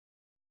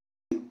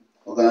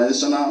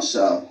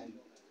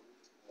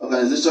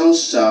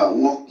Organizations shall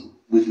work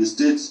with the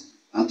state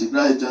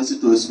anti-graft agency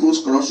to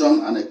expose corruption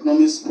and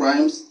economic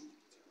crimes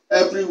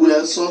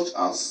everywhere, such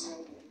as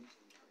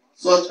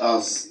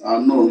are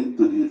known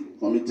to be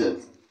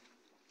committed.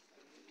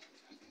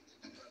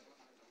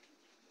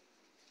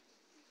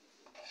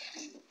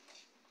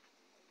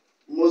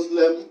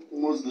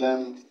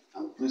 Muslim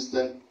and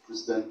Christian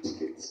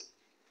tickets.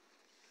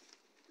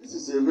 This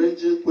is a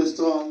ranging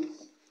question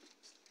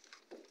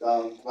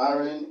that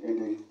varying in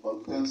the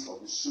contents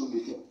of the shoe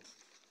media.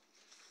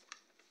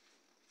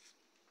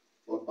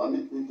 But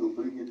permit me to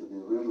bring it to the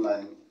real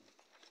line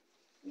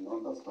in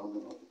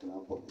understanding of the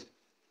Kenyan public.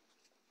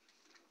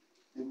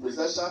 The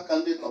presidential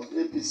candidate of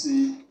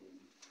APC,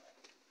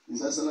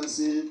 His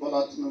Excellency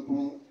Bola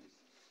Tinubu,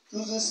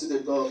 chooses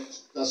Senator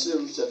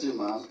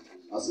Shettima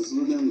as his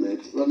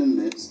running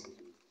mate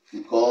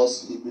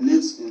because he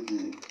believes in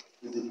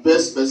the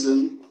best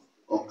person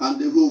or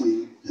candidate who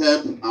will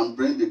help and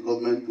bring the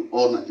government to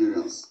all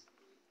Nigerians,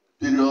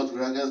 period,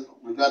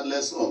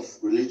 regardless of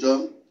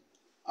religion,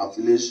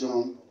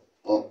 affiliation,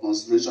 or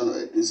consideration of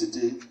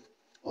ethnicity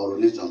or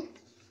religion.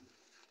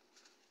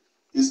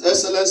 His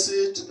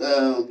Excellency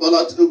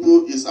Bola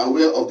Tinubu is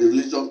aware of the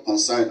religion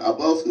concerned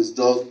above his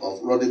choice of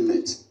running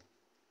mate.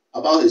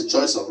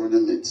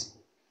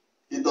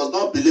 He does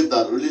not believe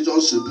that religion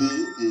should be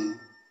the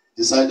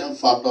deciding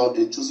factor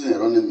in choosing a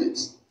running mate.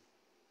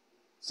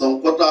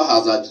 Some quarter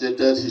has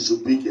agitated he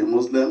should pick a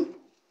Muslim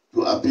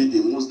to appeal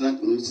the Muslim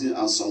community,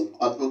 and some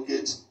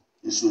advocate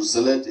he should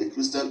select a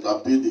Christian to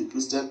appeal the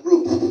Christian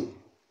group.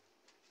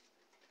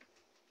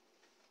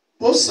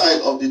 Both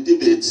sides of the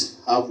debate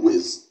have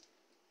ways.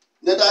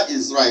 Neither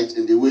is right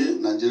in the way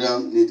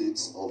Nigerians need it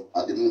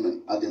at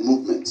the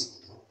movement.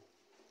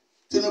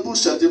 Tinubu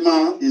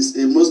Shettima is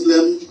a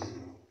Muslim.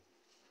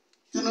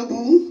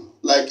 Tinubu,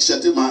 like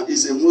Shettima,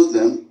 is a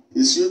Muslim.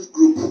 His youth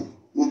group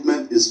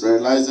movement is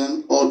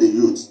realizing all the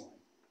youth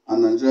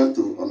and Nigeria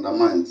to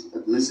undermine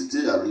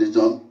ethnicity and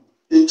religion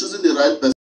in choosing the right person.